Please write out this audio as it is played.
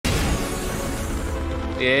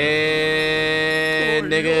Yeah,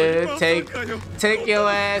 nigga, take your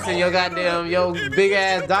ass and your goddamn big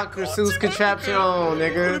ass Dr. Seuss contraption on,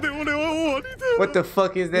 nigga. What the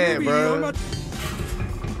fuck is that, bro?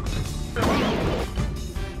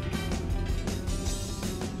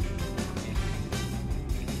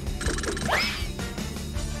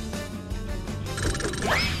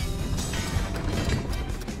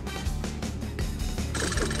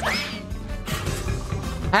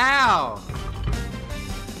 How?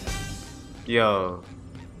 Yo,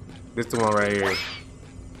 this the one right here.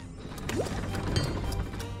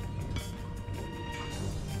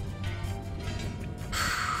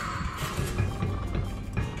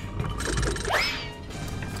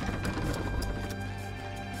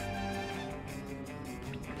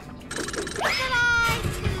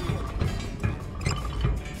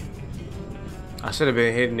 I should have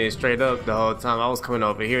been hitting it straight up the whole time. I was coming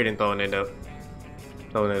over here and throwing it up.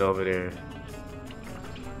 Throwing it over there.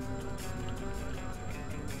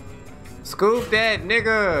 Scoop that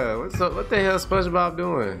nigga! What's up? What the hell is Spongebob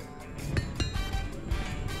doing?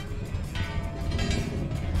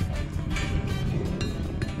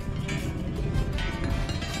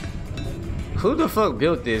 Who the fuck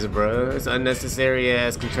built this, bro? It's unnecessary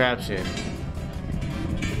ass contraption.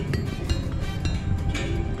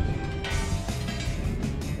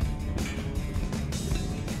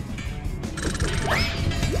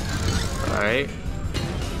 Alright.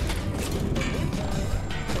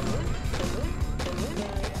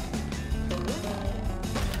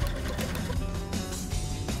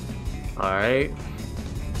 Alright.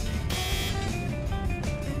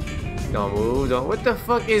 Don't move, don't. What the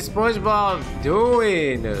fuck is SpongeBob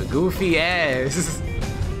doing? Goofy ass.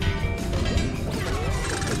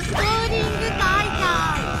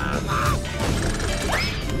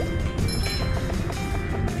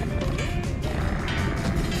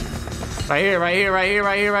 Right here, right here, right here,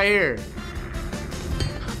 right here, right here.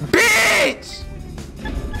 Bitch!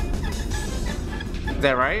 Is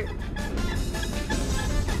that right?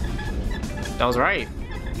 That was right.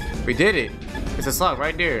 We did it. It's a slug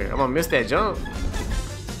right there. I'm gonna miss that jump.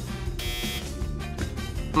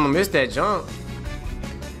 I'm gonna miss that jump.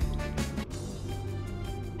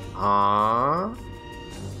 Huh?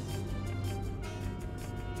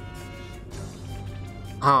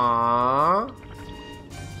 Huh?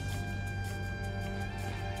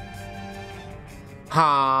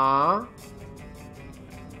 Huh?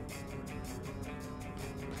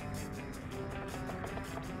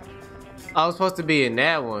 I was supposed to be in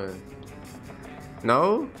that one.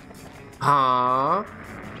 No? Huh?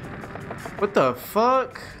 What the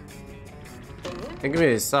fuck? Hey, give me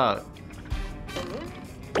this sock.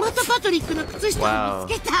 Wow.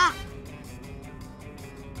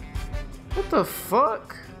 What the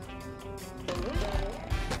fuck?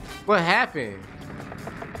 What happened?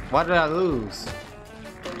 Why did I lose?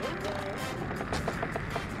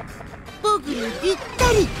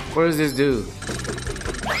 What does this do?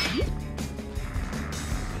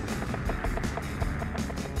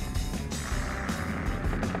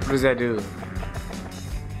 What does that do?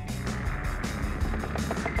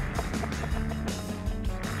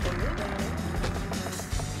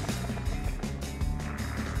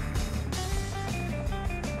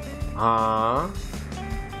 Huh?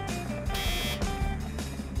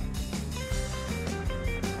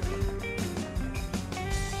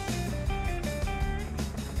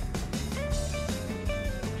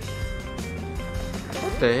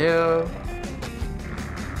 What the hell?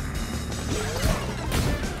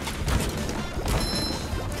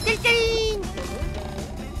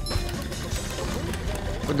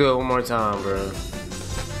 We'll do it one more time, bro.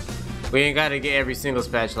 We ain't gotta get every single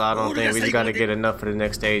spatula, I don't think. We just gotta get enough for the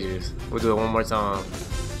next stages. We'll do it one more time.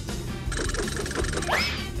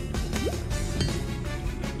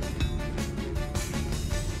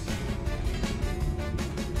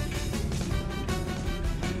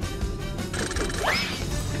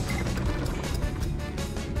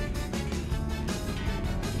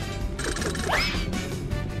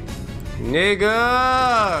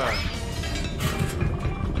 Nigga!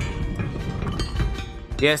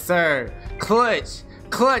 Yes, sir. Clutch.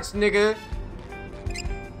 Clutch, nigga.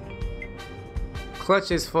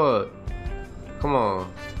 Clutch as fuck. Come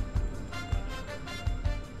on.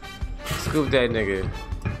 Scoop that nigga.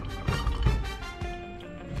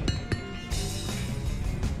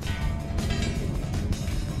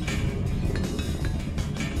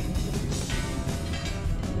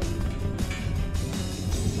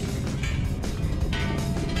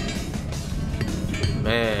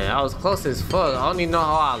 Man, I was close as fuck. I don't even know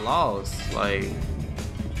how I lost. Like,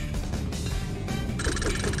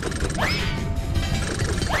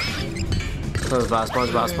 SpongeBob,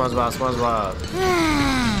 SpongeBob, SpongeBob, SpongeBob.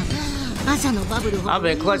 I've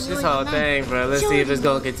been clutching this whole thing, bro. Let's see if it's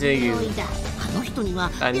gonna continue.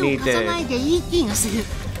 I need that.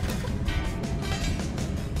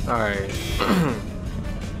 Alright.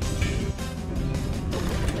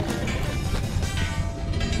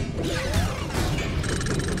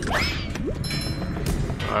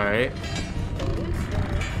 Alright.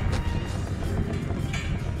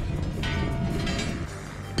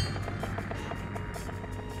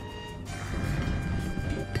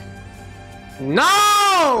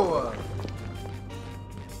 No!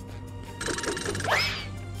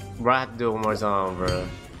 Bro, I have to do it one more time, bro.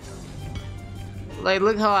 Like,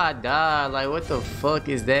 look how I died. Like, what the fuck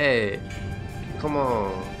is that? Come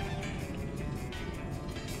on.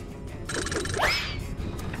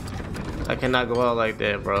 I cannot go out like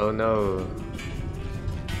that, bro. No.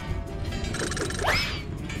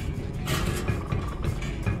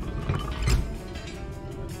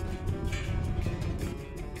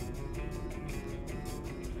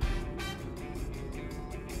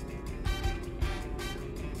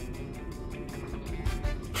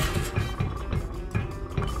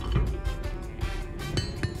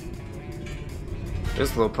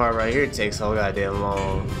 This little part right here takes so goddamn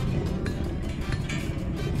long.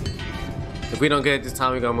 If we don't get it this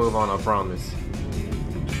time, we're gonna move on, I promise.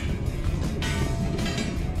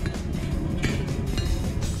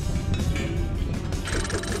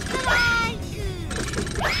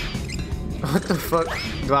 What the fuck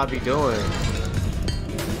do I be doing?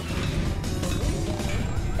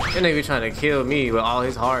 That nigga trying to kill me with all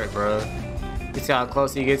his heart, bro. You see how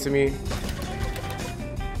close he gets to me?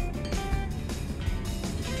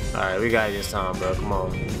 Alright, we got it this time, bro. Come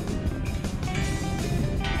on.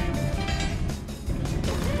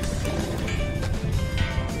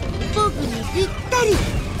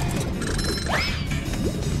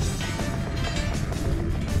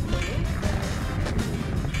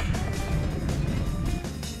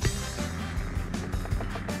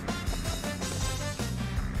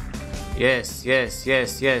 Yes, yes,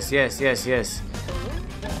 yes, yes, yes, yes, yes.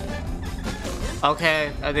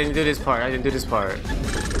 Okay, I didn't do this part. I didn't do this part.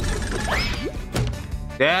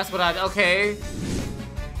 That's what I. Okay.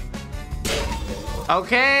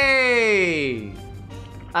 Okay.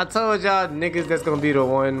 I told y'all niggas that's gonna be the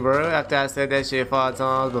one, bro. After I said that shit 5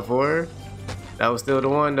 times before, that was still the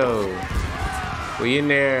one though. We in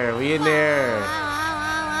there. We in there.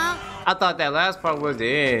 I thought that last part was the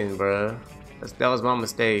end, bro. That was my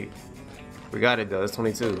mistake. We got it though. It's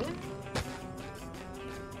 22.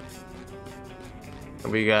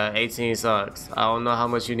 We got 18 socks. I don't know how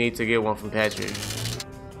much you need to get one from Patrick.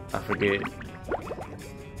 I forget.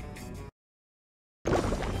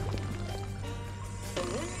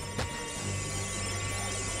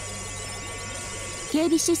 警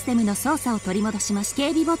備システムの操作を取り戻します。警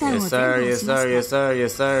備ボタンを全部押しました。 Yes, sir. Yes, sir. Yes,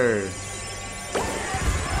 sir.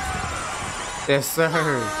 Yes, sir.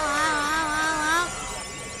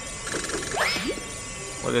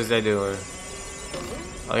 What is that doing?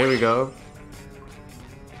 Oh, here we go.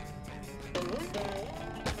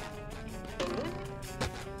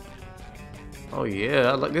 Oh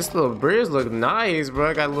yeah, look, this little bridge look nice,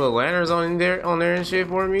 bro. Got little lanterns on there and shit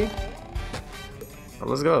for me. Oh,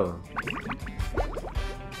 let's go.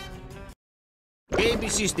 警備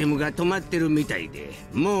システムが止まってるみたいで、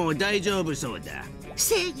もう大丈夫そうだ。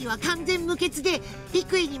正義は完全無欠で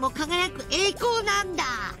幾重にも輝く栄光なんだ。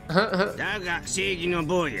だが正義の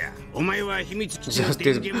坊や、お前は秘密基地の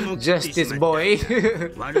電源も切ってしまった。Boy.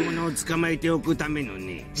 悪者を捕まえておくための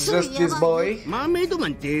ね。Justice boy. マーメイドマ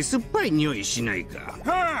ンって酸っぱい匂いしないか。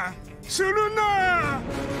はあ、するな。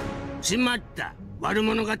しまった。悪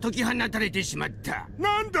者が解き放たれてしまった。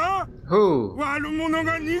なんだ Who? 悪者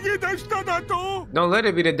が逃げ出しただと Don't let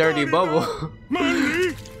it be the dirty bubble. マン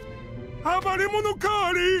リ暴れ者か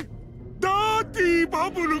あれダーティー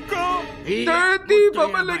バブルか Dirty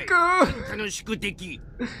bubble か楽しく敵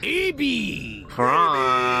エビー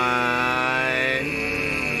Prawn.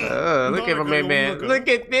 Look at my man. Look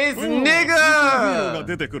at this が nigga.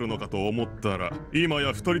 出てくるのかと思ったら今や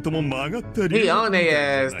二人とも曲がったり He on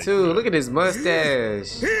their ass too. Look at his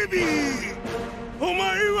mustache. エビーお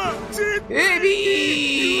前は絶対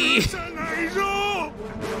Eddie. 許さないぞ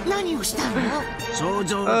何をしたの？想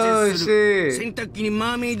像を Oh 絶する shit. 洗濯機に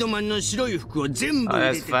マーメイドマンの白い服を全部 Oh, 入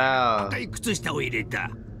that's れて foul. 赤い靴下を入れ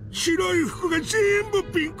た白い服が全部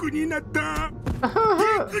ピンクになったピン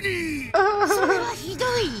クにそれはひどい。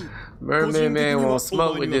 Merman man won't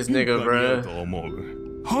smoke with this nigga, bruh.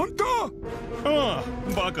 本当？ああ、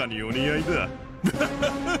バカにお似合いだ。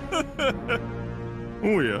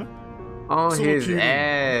おや、On his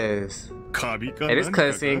ass. Hey, this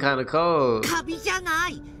cutscene kinda cold. カビじゃな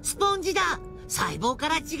い、スポンジだ。細胞か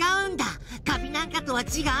ら違うんだ。カビなんかとは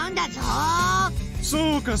違うんだぞ。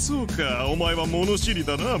そうかそうか、お前は物知り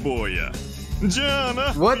だな、坊や。じゃあ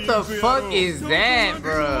な。What the fuck is that, 追い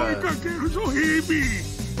bro? かけるぞ、ヘビ。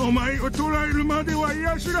お前を捕らえるまでは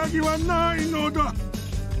安らぎはないのだ。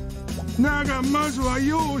だがまずは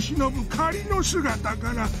世を忍ぶ仮の姿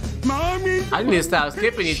からマーメイド I need to stop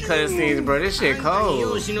skipping these cutscenes, bro. This shit 世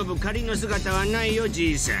cold. を忍ぶ仮の姿はないよ、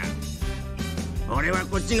じいさん。俺は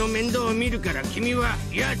こっちの面倒を見るから、君は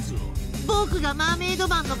やつを。僕がマーメイド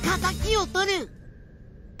マンの敵を取る。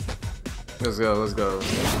Let's go, let's go.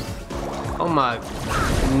 Oh my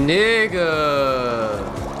nigga.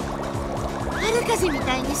 春風み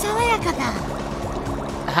たいに爽やかだ。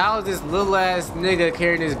How is this little ass nigga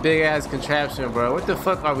carrying this big ass contraption, bro? What the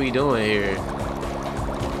fuck are we doing here?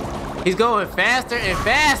 He's going faster and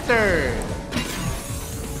faster.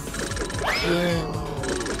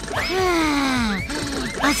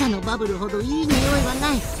 朝のバブルほどいい匂いは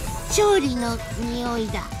ない。勝利の匂い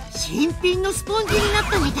だ。新品のスポンジになっ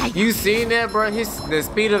たみたいだ。 You seen that, bro? The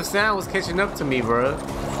speed of sound was catching up to me, bro.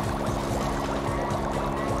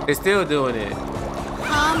 It's still doing it.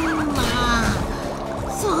 ハンマー。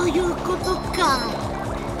そういうことか。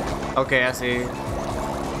 Okay, I see.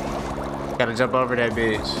 Gotta jump over that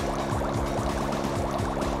bitch.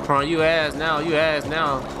 Prawn, you ass now. You ass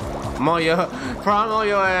now. I'm on your Prawn, on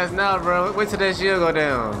your ass now, bro. Wait till that shield go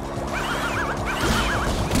down.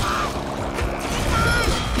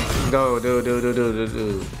 Go, do.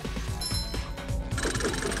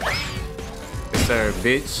 Yes, sir,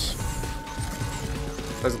 bitch.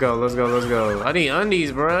 Let's go. I need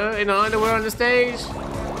undies, bro. Ain't no underwear on the stage.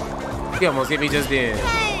 He almost hit me just then.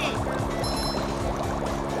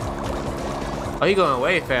 Oh, he going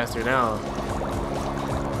way faster now.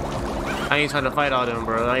 I ain't trying to fight all them,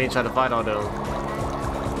 bro.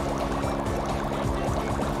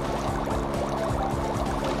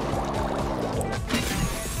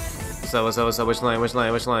 What's up? Which lane?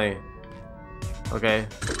 Okay.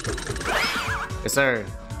 Yes, sir.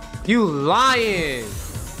 You lying!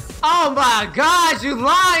 Oh my God, you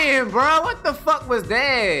lying, bro! What the fuck was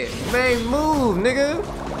that? Man, move, nigga!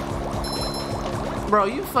 Bro,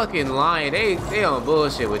 you fucking lying. They on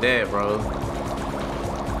bullshit with that, bro.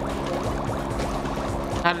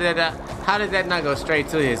 How did that not go straight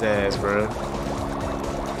to his ass, bro?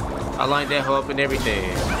 I lined that hoe up and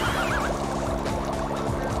everything.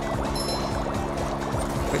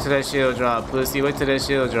 Wait till that shield drop, pussy. Wait till that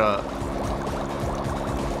shield drop.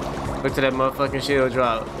 Wait till that motherfucking shield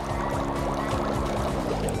drop.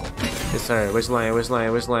 Yes, sir. Which lane?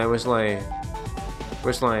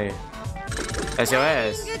 That's your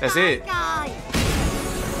ass. That's it.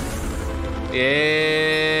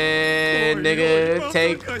 Yeah, nigga.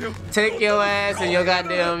 Take your ass and your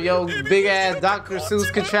big ass Dr.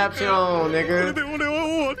 Seuss contraption on, nigga.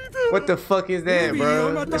 What the fuck is that,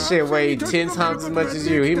 bro? That shit weighed 10 times as much as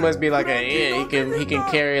you. He must be like an ant. He can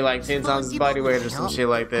carry like 10 times his body weight or some shit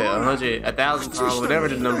like that. 100, 1,000 times, whatever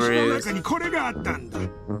the number is.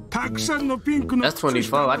 That's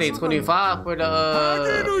 24. I need 25 for the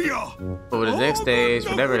next stage,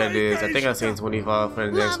 whatever that is. I think I seen 25 for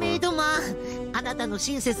the next one. あなたの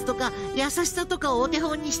親切とか優しさとかをお手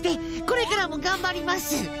本にしてこれからも頑張りま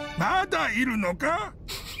す。まだいるのか?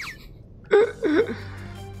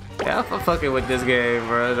 Yeah, I'm fucking with this game,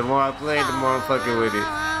 bro. The more I play, the more I'm fucking with it.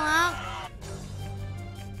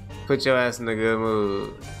 Put your ass in a good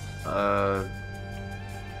mood. Alright,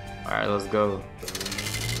 let's go.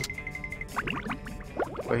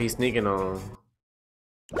 What he sneaking on?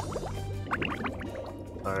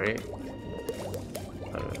 Alright.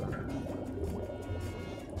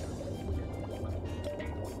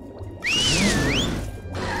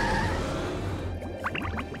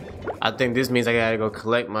 I think this means I gotta go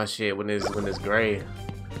collect my shit when it's gray.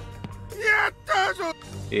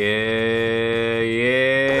 Yeah.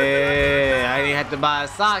 I ain't have to buy a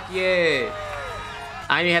sock yet.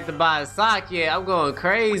 I'm going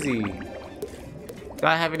crazy. Do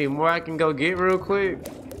I have any more I can go get real quick?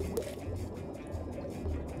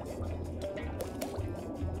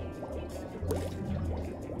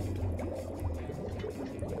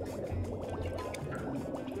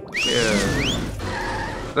 Yeah.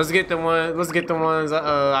 Let's get the ones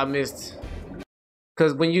I missed.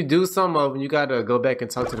 Cause when you do some of them, you gotta go back and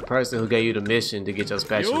talk to the person who gave you the mission to get your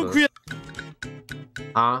spatula.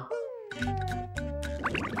 Huh?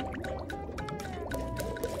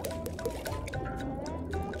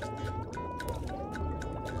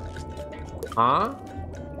 Huh?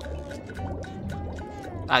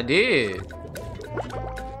 I did.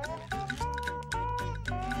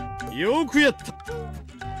 よくやった。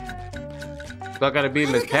 Do I gotta beat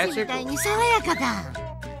Miss Patrick? みたいに爽やかだ。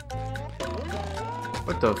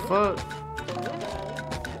 What the fuck?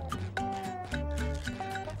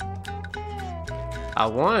 I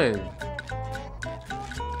won.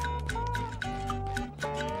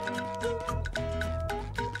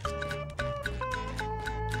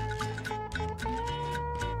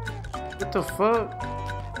 What the fuck?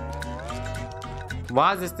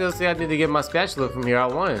 Why does it still say I need to get my spatula from here? I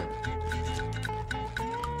won.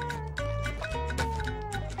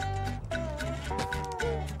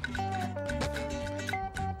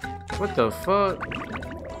 What the fuck?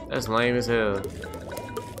 That's lame as hell.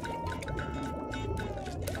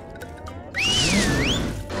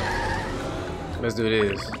 Let's do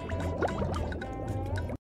this.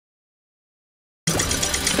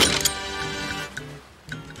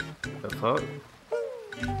 The fuck?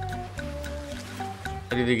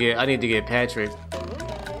 I need to get Patrick.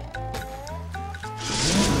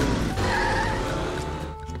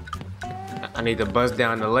 I need to bust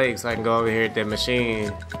down the lake so I can go over here at that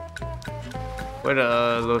machine. Where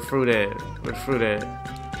the little fruit at? Where the fruit at?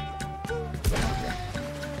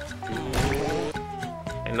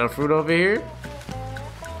 Ain't no fruit over here?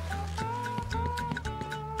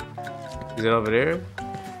 Is it over there?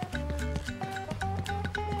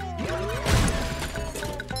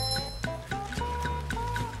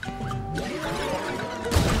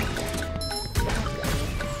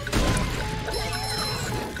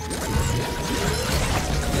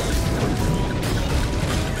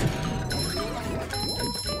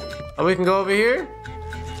 Oh, we can go over here?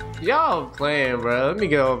 Y'all playing, bro. Let me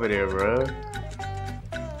get over there, bro.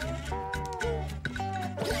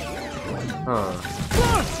 Huh.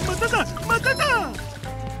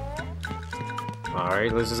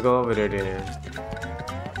 Alright, let's just go over there then.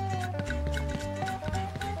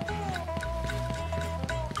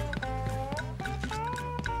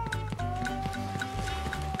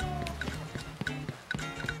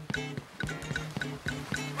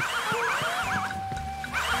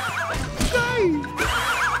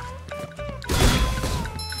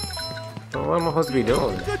 What am I supposed to be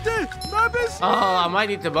doing? Oh, I might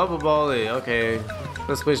need to bubble ball it. Okay.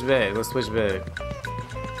 Let's switch back. Let's switch back.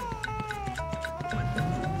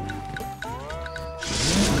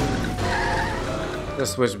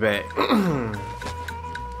 Let's switch back.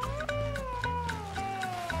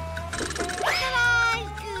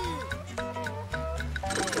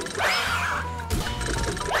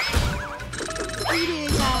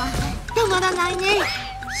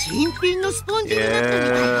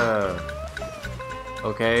 Yeah.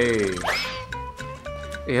 Okay.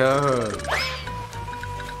 Yeah.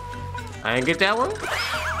 I didn't get that one?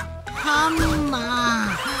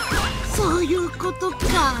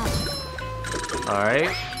 Alright.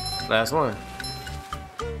 Last one.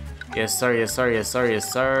 Yes, sir. Yes, sir. Yes, sir.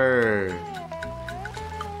 Yes, sir.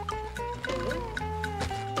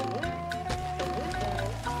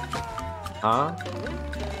 Huh?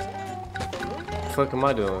 What the fuck am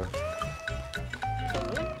I doing?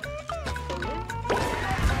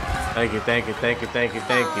 Thank you, thank you, thank you, thank you,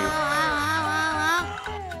 thank you.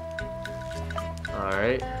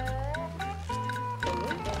 Alright.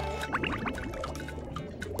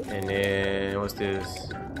 And then, what's this?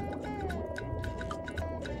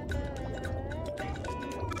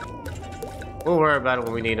 We'll worry about it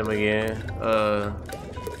when we need them again.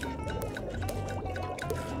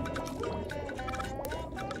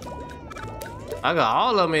 I got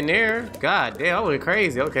all of them in there. God damn, I went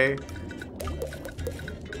crazy. Okay.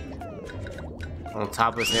 On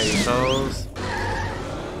top of Sandy toes.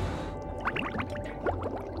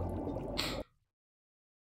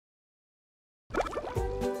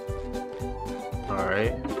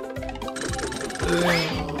 Alright.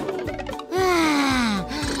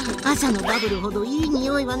 朝のバブルほどいい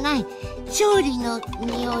匂いはない。勝利の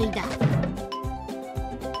匂いだ。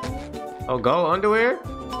Oh, go underwear?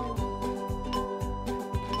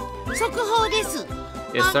 速報です。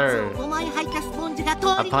 Yes, sir. 5枚入ったスポンジが通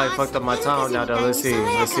り I ます。 probably fucked up my tongue now though. Let's see.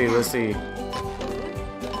 Let's see. Let's see.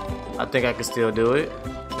 I think I can still do it.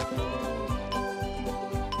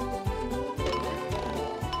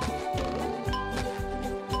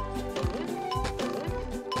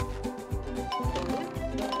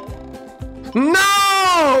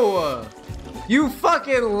 No! You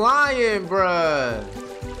fucking lying, bruh.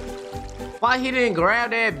 Why he didn't grab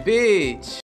that bitch?